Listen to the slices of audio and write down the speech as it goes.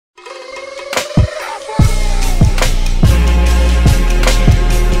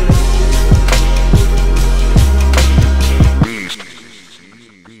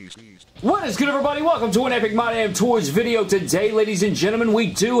everybody? Welcome to an Epic My Damn Toys video. Today, ladies and gentlemen, we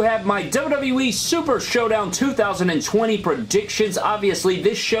do have my WWE Super ShowDown 2020 predictions. Obviously,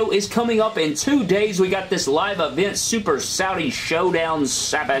 this show is coming up in 2 days. We got this live event, Super Saudi ShowDown.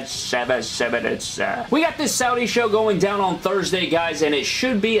 We got this Saudi show going down on Thursday, guys, and it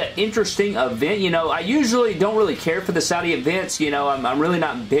should be an interesting event. You know, I usually don't really care for the Saudi events. You know, I'm really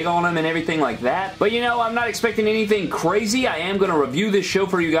not big on them and everything like that. But, you know, I'm not expecting anything crazy. I am going to review this show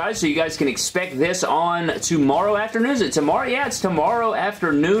for you guys, so you guys can expect this on tomorrow afternoon. Is it tomorrow? Yeah, it's tomorrow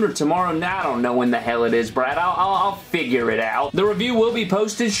afternoon or tomorrow night. I don't know when the hell it is, Brad. I'll figure it out. The review will be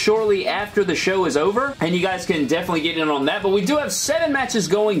posted shortly after the show is over, and you guys can definitely get in on that. But we do have 7 matches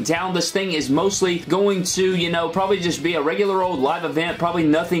going down. This thing is mostly going to, you know, probably just be a regular old live event. Probably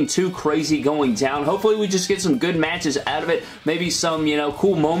nothing too crazy going down. Hopefully we just get some good matches out of it. Maybe some, you know,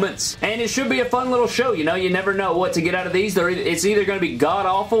 cool moments. And it should be a fun little show. You know, you never know what to get out of these. It's either going to be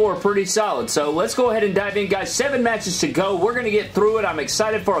god-awful or pretty solid. So let's go ahead and dive in, guys. 7 matches to go. We're going to get through it. I'm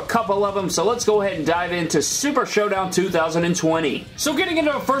excited for a couple of them. So let's go ahead and dive into Super ShowDown 2020. So getting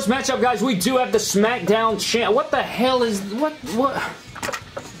into our first matchup, guys, we do have the SmackDown champ. What the hell is... What?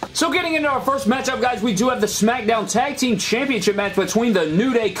 So getting into our first matchup, guys, we do have the SmackDown Tag Team Championship match between the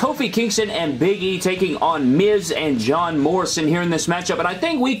New Day, Kofi Kingston and Big E, taking on Miz and John Morrison here in this matchup. And I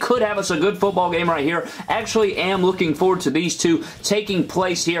think we could have us a good football game right here. Actually am looking forward to these two taking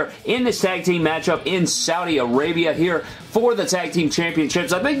place here in this tag team matchup in Saudi Arabia here for the Tag Team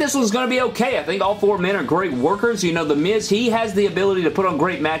Championships. I think this one's going to be okay. I think all 4 men are great workers. You know, The Miz, he has the ability to put on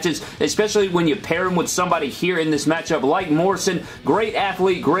great matches, especially when you pair him with somebody here in this matchup like Morrison. Great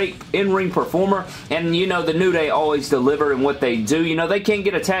athlete, great in-ring performer, and you know, the New Day always deliver in what they do. You know, they can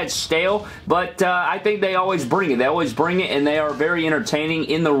get a tad stale, but I think they always bring it. They always bring it, and they are very entertaining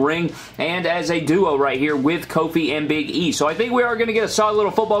in the ring and as a duo right here with Kofi and Big E. So I think we are going to get a solid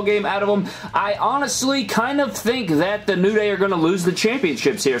little football game out of them. I honestly kind of think that the New Day are going to lose the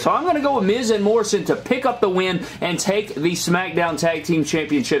championships here. So I'm going to go with Miz and Morrison to pick up the win and take the SmackDown Tag Team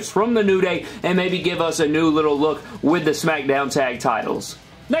Championships from the New Day and maybe give us a new little look with the SmackDown Tag titles.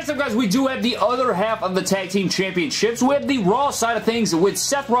 Next up, guys, we do have the other half of the Tag Team Championships. We have the Raw side of things with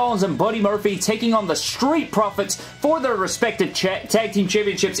Seth Rollins and Buddy Murphy taking on the Street Profits for their respective Tag Team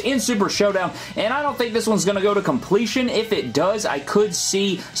Championships in Super ShowDown. And I don't think this one's going to go to completion. If it does, I could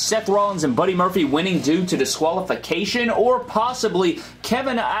see Seth Rollins and Buddy Murphy winning due to disqualification, or possibly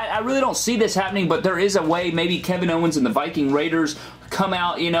Kevin. I really don't see this happening, but there is a way maybe Kevin Owens and the Viking Raiders come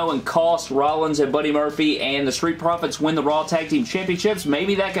out, you know, and cost Rollins and Buddy Murphy, and the Street Profits win the Raw Tag Team Championships.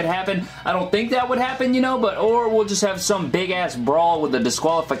 Maybe that could happen. I don't think that would happen, you know, but or we'll just have some big-ass brawl with a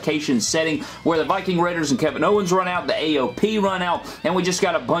disqualification setting where the Viking Raiders and Kevin Owens run out, the AOP run out, and we just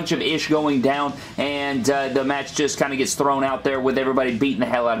got a bunch of ish going down, and the match just kind of gets thrown out there with everybody beating the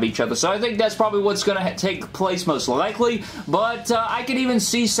hell out of each other. So I think that's probably what's going to take place most likely, but I could even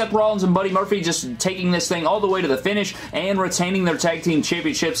see Seth Rollins and Buddy Murphy just taking this thing all the way to the finish and retaining their Tag Team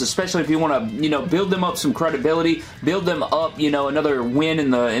Championships, especially if you want to, you know, build them up some credibility, build them up, you know, another win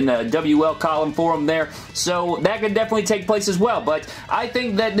in the WL column for them there. So that could definitely take place as well. But I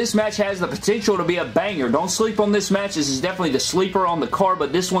think that this match has the potential to be a banger. Don't sleep on this match. This is definitely the sleeper on the card,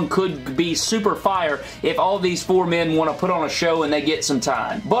 but this one could be super fire if all these 4 men want to put on a show and they get some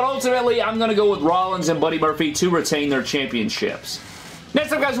time. But ultimately, I'm going to go with Rollins and Buddy Murphy to retain their championships.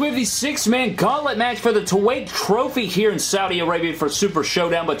 Next up, guys, we have the 6-man gauntlet match for the Tuwaiq trophy here in Saudi Arabia for Super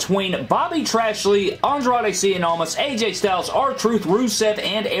ShowDown between Bobby Trashley, Andrade Cien Almas, AJ Styles, R-Truth, Rusev,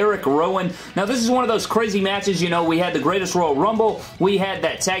 and Erick Rowan. Now, this is one of those crazy matches. You know, we had the Greatest Royal Rumble. We had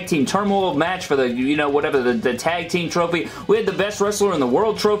that Tag Team Turmoil match for the, you know, whatever, the Tag Team trophy. We had the Best Wrestler in the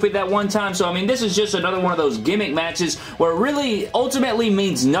World trophy that one time. So, I mean, this is just another one of those gimmick matches where it really ultimately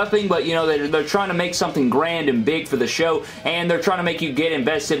means nothing, but, you know, they're trying to make something grand and big for the show, and they're trying to make you get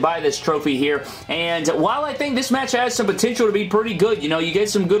invested by this trophy here. And while I think this match has some potential to be pretty good, you know, you get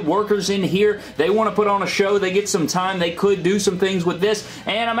some good workers in here, they want to put on a show, they get some time, they could do some things with this,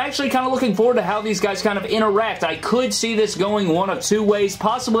 and I'm actually kind of looking forward to how these guys kind of interact. I could see this going one of 2 ways,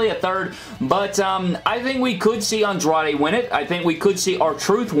 possibly a third, but I think we could see Andrade win it. I think we could see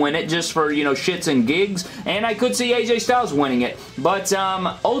R-Truth win it just for, you know, shits and gigs, and I could see AJ Styles winning it. But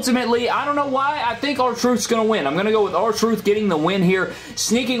ultimately, I don't know why, I think R-Truth's going to win. I'm going to go with R-Truth getting the win here,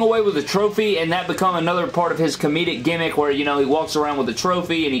 sneaking away with the trophy, and that become another part of his comedic gimmick where, you know, he walks around with the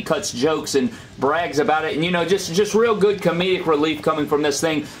trophy and he cuts jokes and brags about it, and, you know, just real good comedic relief coming from this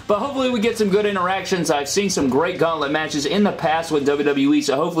thing. But hopefully we get some good interactions. I've seen some great gauntlet matches in the past with WWE,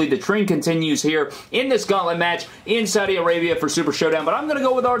 so hopefully the trend continues here in this gauntlet match in Saudi Arabia for Super ShowDown. But I'm going to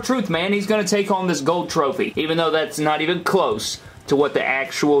go with R-Truth, man. He's going to take home this gold trophy, even though that's not even close to what the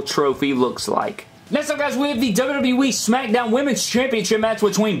actual trophy looks like. Next up, guys, we have the WWE SmackDown Women's Championship match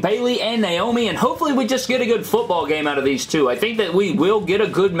between Bayley and Naomi, and hopefully we just get a good football game out of these two. I think that we will get a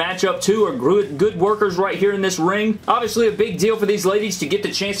good matchup, too, or good workers right here in this ring. Obviously, a big deal for these ladies to get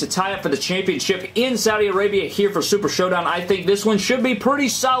the chance to tie up for the championship in Saudi Arabia here for Super ShowDown. I think this one should be pretty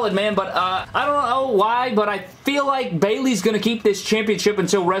solid, man, but I don't know why, but I feel like Bayley's going to keep this championship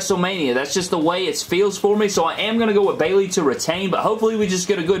until WrestleMania. That's just the way it feels for me, so I am going to go with Bayley to retain, but hopefully we just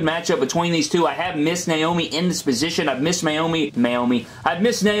get a good matchup between these two. I have missed Naomi in this position. I've missed I've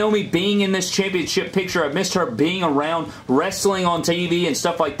missed Naomi being in this championship picture. I've missed her being around wrestling on TV and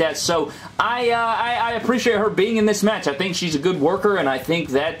stuff like that, so I appreciate her being in this match. I think she's a good worker, and I think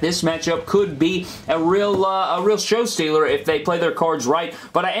that this matchup could be a real show stealer if they play their cards right,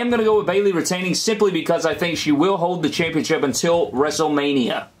 but I am going to go with Bayley retaining simply because I think she will hold the championship until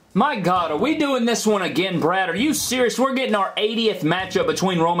WrestleMania. My God, are we doing this one again, Brad? Are you serious? We're getting our 80th matchup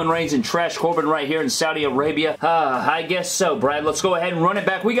between Roman Reigns and Trash Corbin right here in Saudi Arabia. I guess so, Brad. Let's go ahead and run it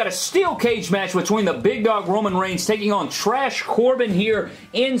back. We got a steel cage match between the big dog Roman Reigns taking on Trash Corbin here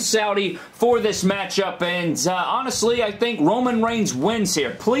in Saudi for this matchup, and honestly, I think Roman Reigns wins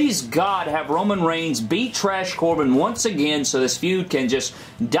here. Please, God, have Roman Reigns beat Trash Corbin once again so this feud can just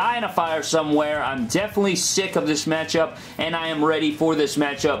die in a fire somewhere. I'm definitely sick of this matchup, and I am ready for this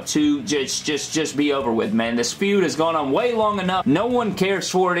matchup to just be over with, man. This feud has gone on way long enough. No one cares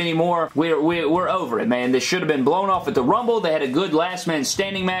for it anymore. We're over it, man. This should have been blown off at the Rumble. They had a good last man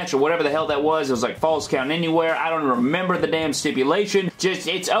standing match or whatever the hell that was. It was like Falls Count Anywhere. I don't remember the damn stipulation. Just,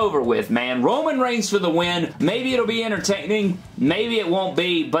 it's over with, man. Roman Reigns for the win. Maybe it'll be entertaining. Maybe it won't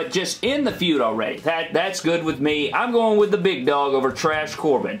be, but just in the feud already. That's good with me. I'm going with the big dog over Trash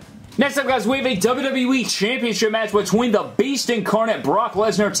Corbin. Next up, guys, we have a WWE Championship match between the Beast Incarnate Brock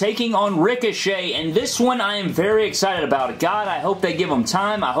Lesnar taking on Ricochet, and this one I am very excited about. God, I hope they give them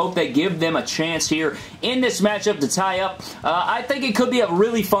time. I hope they give them a chance here in this matchup to tie up. I think it could be a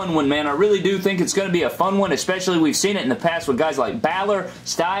really fun one, man. I really do think it's going to be a fun one, especially we've seen it in the past with guys like Balor,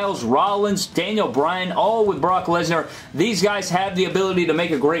 Styles, Rollins, Daniel Bryan, all with Brock Lesnar. These guys have the ability to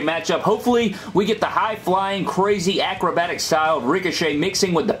make a great matchup. Hopefully, we get the high-flying, crazy, acrobatic style of Ricochet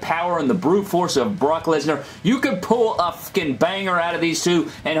mixing with the power and the brute force of Brock Lesnar. You could pull a fucking banger out of these two,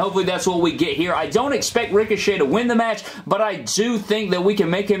 and hopefully that's what we get here. I don't expect Ricochet to win the match, but I do think that we can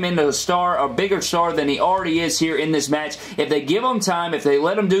make him into a star, a bigger star than he already is here in this match. If they give him time, if they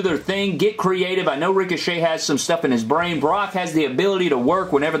let him do their thing, get creative. I know Ricochet has some stuff in his brain. Brock has the ability to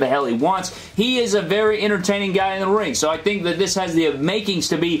work whenever the hell he wants. He is a very entertaining guy in the ring, so I think that this has the makings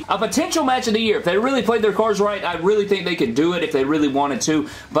to be a potential match of the year. If they really played their cards right, I really think they could do it if they really wanted to,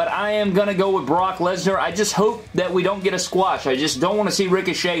 but I am going to go with Brock Lesnar. I just hope that we don't get a squash. I just don't want to see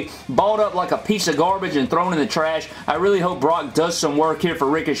Ricochet balled up like a piece of garbage and thrown in the trash. I really hope Brock does some work here for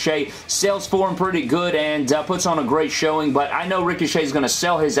Ricochet, sells for him pretty good, and puts on a great showing, but I know Ricochet is going to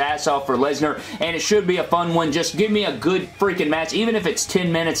sell his ass off for Lesnar, and it should be a fun one. Just give me a good freaking match. Even if it's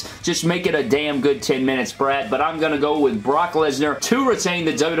 10 minutes, just make it a damn good 10 minutes, Brad, but I'm going to go with Brock Lesnar to retain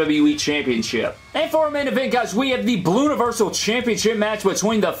the WWE Championship. And for our main event, guys, we have the Blue Universal Championship match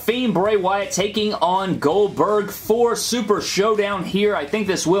between the Fiend Bray Wyatt taking on Goldberg for Super ShowDown here. I think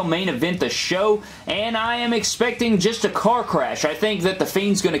this will main event the show, and I am expecting just a car crash. I think that the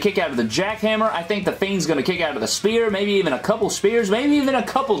Fiend's going to kick out of the jackhammer. I think the Fiend's going to kick out of the spear, maybe even a couple spears, maybe even a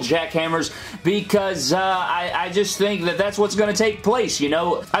couple jackhammers, because I just think that that's what's going to take place, you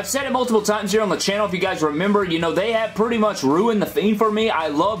know. I've said it multiple times here on the channel, if you guys remember, you know, they have pretty much ruined the Fiend for me. I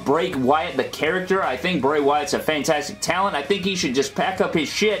love Bray Wyatt, the character. I think Bray Wyatt's a fantastic talent. I think he should just pack up his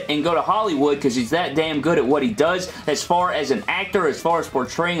shit and go to Hollywood because he's that damn good at what he does as far as an actor, as far as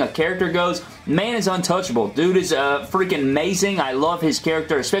portraying a character goes. Man is untouchable. Dude is freaking amazing. I love his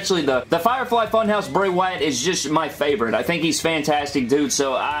character, especially the Firefly Funhouse Bray Wyatt is just my favorite. I think he's fantastic, dude,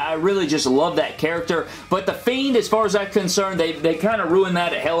 so I really just love that character. But the Fiend, as far as I'm concerned, they kind of ruined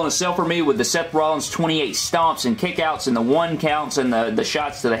that at Hell in a Cell for me with the Seth Rollins 28 stomps and kickouts and the 1 counts and the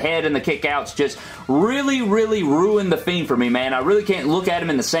shots to the head and the kickouts. Just really, really ruined the Fiend for me, man. I really can't look at him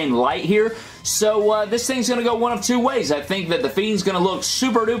in the same light here. So this thing's going to go one of two ways. I think that the Fiend's going to look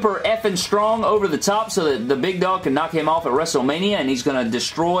super duper effing strong over the top so that the big dog can knock him off at WrestleMania and he's going to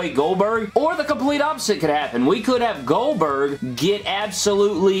destroy Goldberg. Or the complete opposite could happen. We could have Goldberg get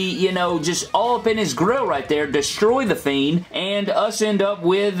absolutely, you know, just all up in his grill right there, destroy the Fiend, and us end up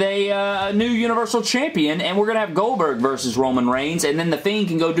with a new Universal Champion, and we're going to have Goldberg versus Roman Reigns, and then the Fiend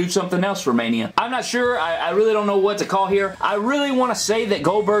can go do something else for Mania. I'm not sure. I really don't know what to call here. I really want to say that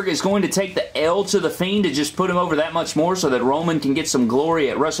Goldberg is going to take the the L to the Fiend to just put him over that much more so that Roman can get some glory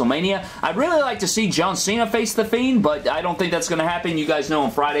at WrestleMania. I'd really like to see John Cena face the Fiend, but I don't think that's going to happen. You guys know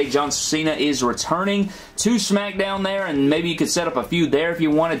on Friday, John Cena is returning to SmackDown there, and maybe you could set up a feud there if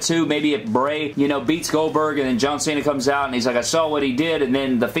you wanted to. Maybe if Bray, you know, beats Goldberg, and then John Cena comes out, and he's like, I saw what he did, and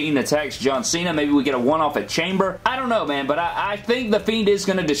then the Fiend attacks John Cena. Maybe we get a one-off at Chamber. I don't know, man, but I think the Fiend is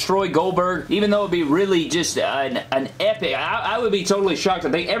going to destroy Goldberg, even though it'd be really just an epic. I would be totally shocked.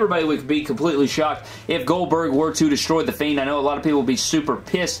 I think everybody would be completely shocked if Goldberg were to destroy the Fiend. I know a lot of people would be super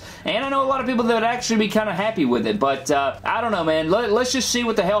pissed, and I know a lot of people that would actually be kind of happy with it, but I don't know, man. Let's just see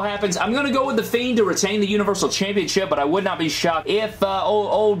what the hell happens. I'm going to go with the Fiend to retain the Universal Championship, but I would not be shocked if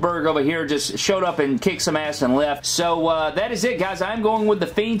old Berg over here just showed up and kicked some ass and left. So that is it, guys. I'm going with the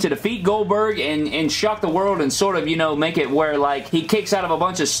Fiend to defeat Goldberg and shock the world and sort of, you know, make it where, like, he kicks out of a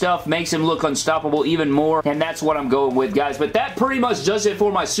bunch of stuff, makes him look unstoppable even more, and that's what I'm going with, guys. But that pretty much does it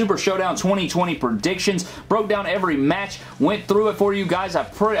for my Super ShowDown 2020 predictions. Broke down every match, went through it for you guys. I'm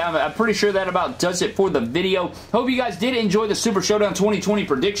pretty sure that about does it for the video. Hope you guys did enjoy the Super ShowDown 2020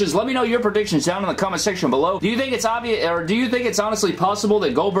 predictions. Let me know your predictions down in the comment section below. Do you think it's obvious, or do you think it's honestly possible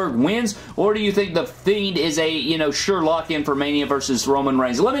that Goldberg wins, or do you think the Fiend is a, you know, sure lock-in for Mania versus Roman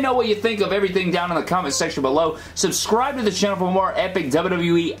Reigns? Let me know what you think of everything down in the comment section below. Subscribe to the channel for more epic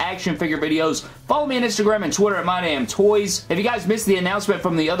WWE action figure videos. Follow me on Instagram and Twitter at MyDamnToys. If you guys missed the announcement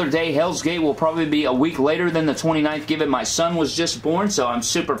from the other day, Hell's Gate will probably be a week later than the 29th, given my son was just born, so I'm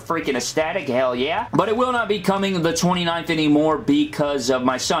super freaking ecstatic. Hell yeah. But it will not be coming the 29th anymore because of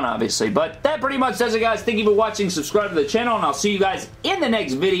my son, obviously. But that pretty much does it, guys. Thank you for watching. Subscribe to the channel, and I'll see you guys in the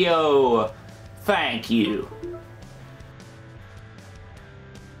next video. Thank you.